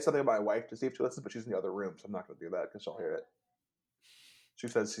would say something about my wife to see if she listens, but she's in the other room, so I'm not going to do that because she'll hear it. She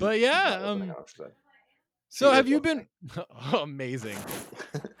says she's But not yeah, listening. I know what she said. so She have is you listening. been amazing?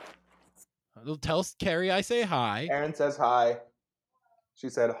 Tell Carrie I say hi. Aaron says hi. She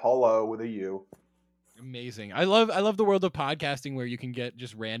said hello with a U. Amazing. I love the world of podcasting where you can get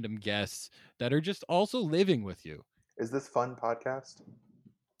just random guests that are just also living with you. Is this fun podcast?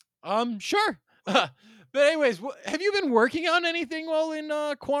 Sure. But anyways, have you been working on anything while in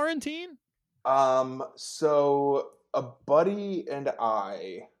quarantine? So a buddy and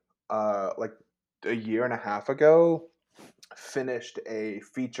I, like a year and a half ago, finished a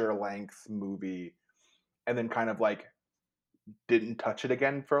feature length movie and then kind of like didn't touch it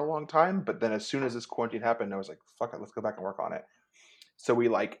again for a long time. But then as soon as this quarantine happened, I was like, fuck it, let's go back and work on it. So we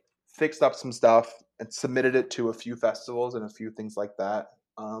like fixed up some stuff and submitted it to a few festivals and a few things like that.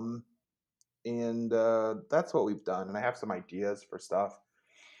 And that's what we've done. And I have some ideas for stuff.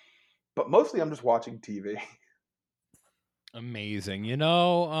 But mostly I'm just watching TV. Amazing. You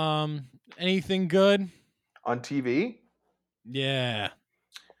know, anything good? On TV. Yeah.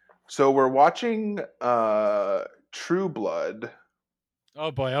 So we're watching True Blood.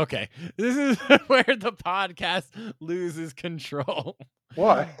 Oh boy, okay. This is where the podcast loses control.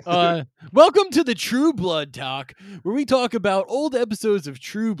 Why? Welcome to the True Blood Talk, where we talk about old episodes of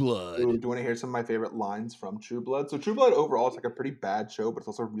True Blood. Ooh, do you want to hear some of my favorite lines from True Blood? So True Blood overall is like a pretty bad show, but it's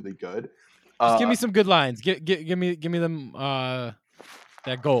also really good. Just give me some good lines. Give me them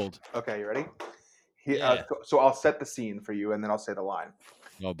that gold. Okay, you ready? Yeah. So I'll set the scene for you, and then I'll say the line.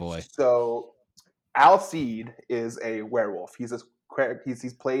 Oh boy. So Alcide is a werewolf. He's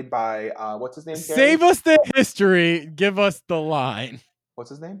played by what's his name? Carrie? Save us the history. Give us the line. What's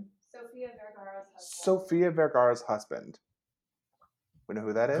his name? Sofia Vergara's husband. Sofia Vergara's husband. We know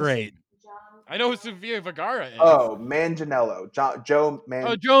who that is? Great. John. I know who Sofia Vergara is. Oh, Manganiello. Joe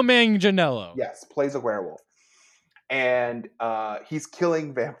Manganiello. Yes, plays a werewolf. And he's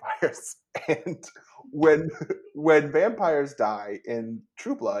killing vampires. And when vampires die in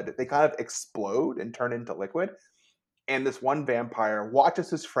True Blood, they kind of explode and turn into liquid. And this one vampire watches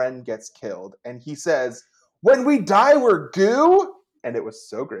his friend gets killed, and he says, "When we die, we're goo." And it was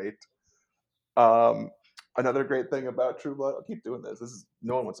so great. Another great thing about True Blood, I'll keep doing this.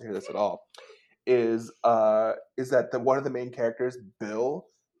 No one wants to hear this at all. Is that one of the main characters, Bill,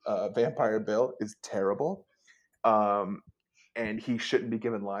 Vampire Bill, is terrible, and he shouldn't be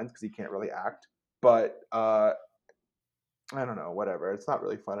given lines because he can't really act. But I don't know, whatever. It's not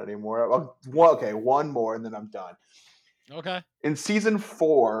really fun anymore. Okay, one more, and then I'm done. Okay. In season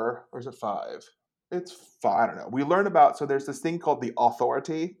 4, or is it 5? It's 5. I don't know. We learn about, so there's this thing called the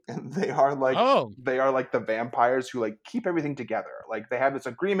Authority, and they are like the vampires who like keep everything together. Like they have this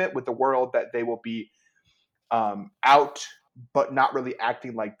agreement with the world that they will be out, but not really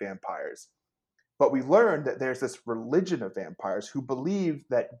acting like vampires. But we learned that there's this religion of vampires who believe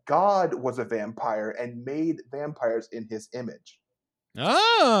that God was a vampire and made vampires in his image.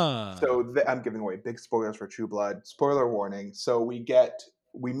 So I'm giving away big spoilers for True Blood. Spoiler warning. So we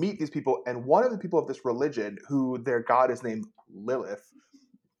meet these people, and one of the people of this religion, who their god is named Lilith,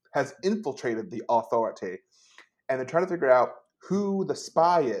 has infiltrated the Authority, and they're trying to figure out who the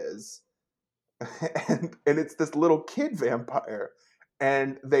spy is. and it's this little kid vampire,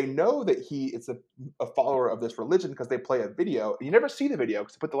 and they know that he is a follower of this religion because they play a video. You never see the video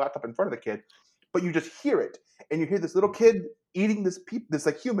because they put the laptop in front of the kid, but you just hear it, and you hear this little kid eating this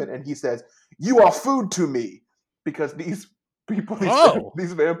like human, and he says, "You are food to me," because these people,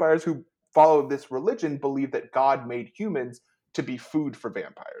 these vampires who follow this religion, believe that God made humans to be food for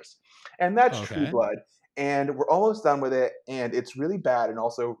vampires, and that's True Blood. And we're almost done with it, and it's really bad and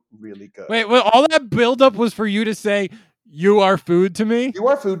also really good. Wait, well, all that buildup was for you to say, "You are food to me"? You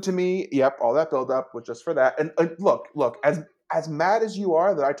are food to me. Yep, all that buildup was just for that. And look, as mad as you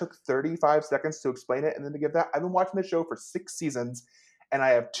are that I took 35 seconds to explain it and then to give that, I've been watching the show for 6 seasons and I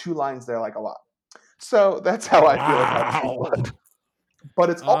have 2 lines that I like a lot. So that's how I feel about True Wow. Blood. But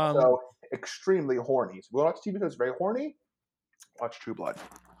it's Um, also extremely horny. So if you want to watch TV that's very horny, watch True Blood.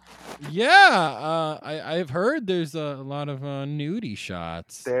 Yeah, I've heard there's a lot of nudie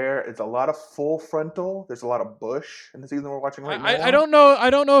shots. There is a lot of full frontal. There's a lot of bush in the season we're watching right now. I don't know. I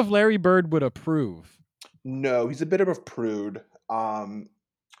don't know if Larry Bird would approve. No, he's a bit of a prude.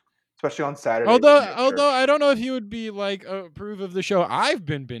 Especially on Saturday. Although I don't know if he would be like approve of the show I've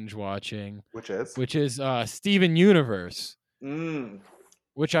been binge watching, which is Steven Universe, Mm.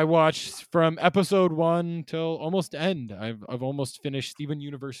 which I watched from episode 1 till almost end. I've almost finished Steven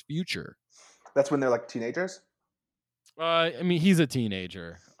Universe Future. That's when they're like teenagers. I mean, he's a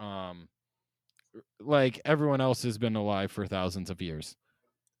teenager. Like everyone else has been alive for thousands of years.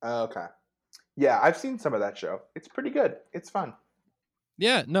 Okay. Yeah, I've seen some of that show. It's pretty good. It's fun.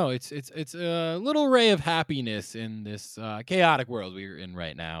 Yeah, no, it's a little ray of happiness in this chaotic world we're in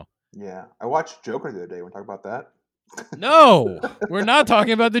right now. Yeah, I watched Joker the other day. Want to talk about that? No, we're not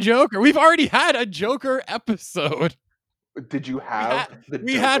talking about the Joker. We've already had a Joker episode. Did you have the Joker?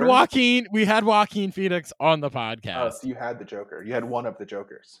 We had Joaquin Phoenix on the podcast. Oh, so you had the Joker. You had one of the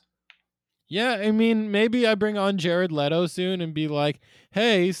Jokers. Yeah, I mean, maybe I bring on Jared Leto soon and be like,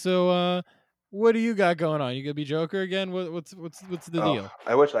 "Hey, so what do you got going on? You gonna be Joker again? What's the deal?"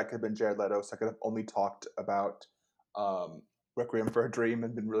 I wish I could have been Jared Leto, so I could have only talked about Requiem for a Dream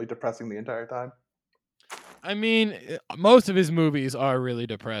and been really depressing the entire time. I mean, most of his movies are really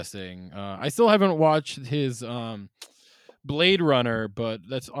depressing. I still haven't watched his Blade Runner, but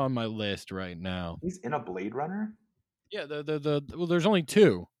that's on my list right now. He's in a Blade Runner? Yeah, well, there's only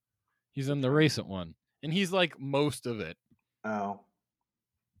 2. He's in the recent one, and he's like most of it. Oh.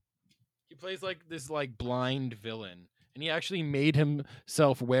 He plays like this like blind villain, and he actually made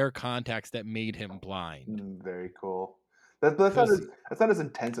himself wear contacts that made him blind. Very cool. That's not as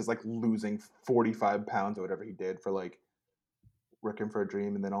intense as like losing 45 pounds or whatever he did for like Requiem for a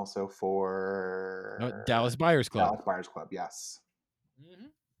Dream, and then also for Dallas Buyers Club. Dallas Buyers Club, yes. Mm-hmm.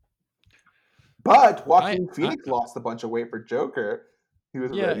 But Joaquin Phoenix lost a bunch of weight for Joker. He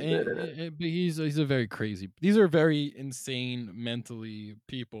was really good at it. But he's a very crazy. These are very insane mentally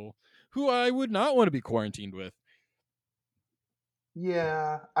people who I would not want to be quarantined with.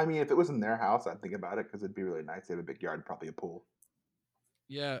 Yeah, I mean, if it was in their house, I'd think about it because it'd be really nice. They have a big yard, probably a pool.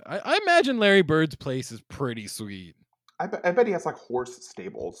 Yeah, I imagine Larry Bird's place is pretty sweet. I bet he has like horse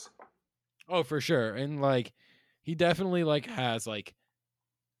stables. Oh, for sure, and like he definitely like has like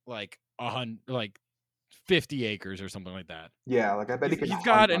 50 acres or something like that. Yeah, like I bet he's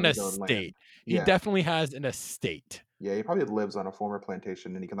got an estate. He definitely has an estate. Yeah, he probably lives on a former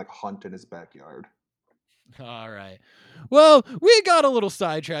plantation and he can like hunt in his backyard. All right. Well, we got a little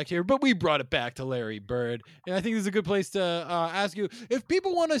sidetracked here, but we brought it back to Larry Bird. And I think this is a good place to ask you if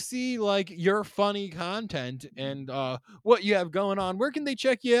people want to see like your funny content and what you have going on, where can they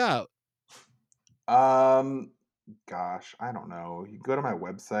check you out? Gosh, I don't know. You can go to my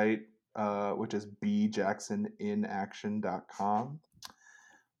website, which is bjacksoninaction.com.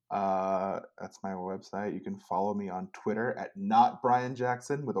 That's my website. You can follow me on Twitter at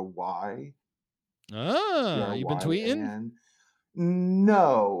 @notbrianjackson with a Y. You've been tweeting?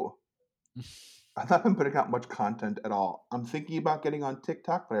 No. I've not been putting out much content at all. I'm thinking about getting on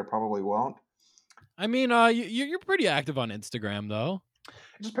TikTok, but I probably won't. I mean, you're pretty active on Instagram, though.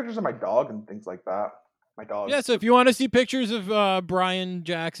 Just pictures of my dog and things like that. My dog. Yeah, so if you want to see pictures of Brian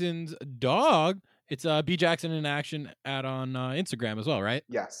Jackson's dog, it's B Jackson in Action on Instagram as well, right?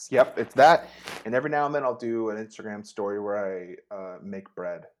 Yes. Yep. It's that. And every now and then I'll do an Instagram story where I make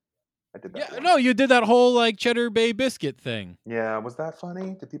bread. I did that. Yeah, no, you did that whole like Cheddar Bay biscuit thing. Yeah, was that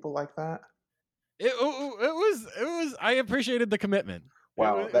funny? Did people like that? It was. I appreciated the commitment.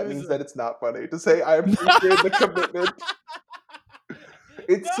 Wow, that means that it's not funny to say I appreciate the commitment.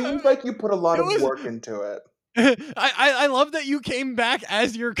 It seems like you put a lot of work into it. I love that you came back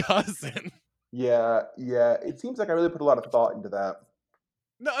as your cousin. Yeah. It seems like I really put a lot of thought into that.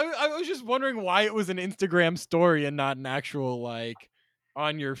 No, I was just wondering why it was an Instagram story and not an actual like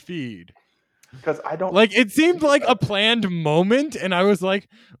on your feed. Because I don't like. It seemed like a planned moment, and I was like,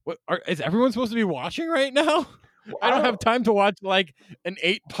 is everyone supposed to be watching right now? Well, I don't have time to watch like an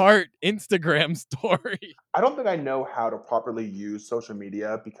 8-part Instagram story. I don't think I know how to properly use social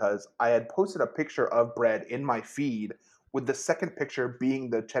media because I had posted a picture of bread in my feed with the second picture being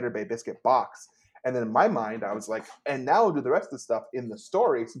the Cheddar Bay biscuit box. And then in my mind, I was like, and now I'll do the rest of the stuff in the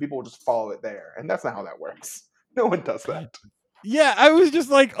story so people will just follow it there. And that's not how that works. No one does that. Yeah, I was just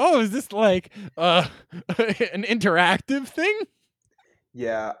like, oh, is this like an interactive thing?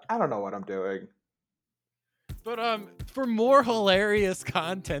 Yeah, I don't know what I'm doing. But for more hilarious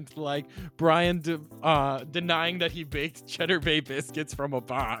content like Brian denying that he baked Cheddar Bay biscuits from a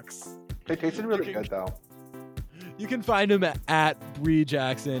box, They tasted really can- good though. you can find him at Bree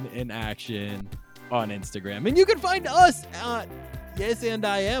Jackson in action on Instagram, and you can find us at Yes and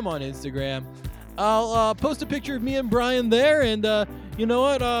I Am on Instagram. I'll post a picture of me and Brian there, and you know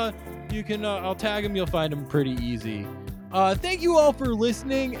what? You can I'll tag him. You'll find him pretty easy. Thank you all for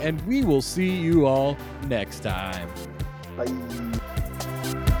listening, and we will see you all next time.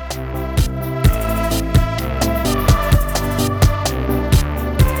 Bye.